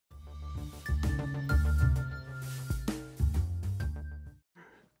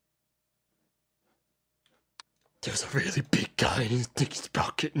There's a really big guy and he thinks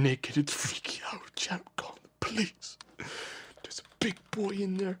about getting naked. It's freaky out. Chat, call the police. There's a big boy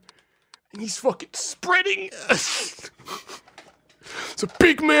in there and he's fucking spreading. It's a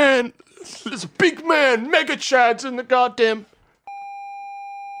big man. There's a big man. Mega Chad's in the goddamn.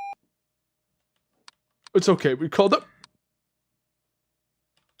 It's okay. We called up.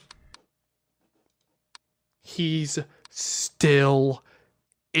 He's still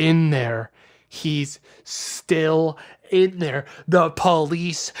in there. He's still in there. The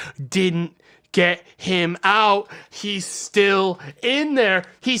police didn't get him out. He's still in there.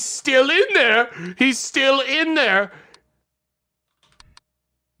 He's still in there. He's still in there.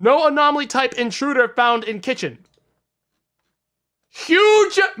 No anomaly type intruder found in kitchen.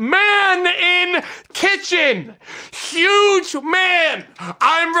 Huge man in kitchen. Huge man.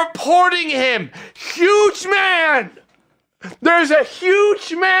 I'm reporting him. Huge man. There's a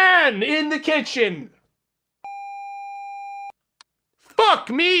huge man in the kitchen. Fuck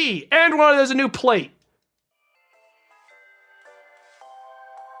me. And there's a new plate.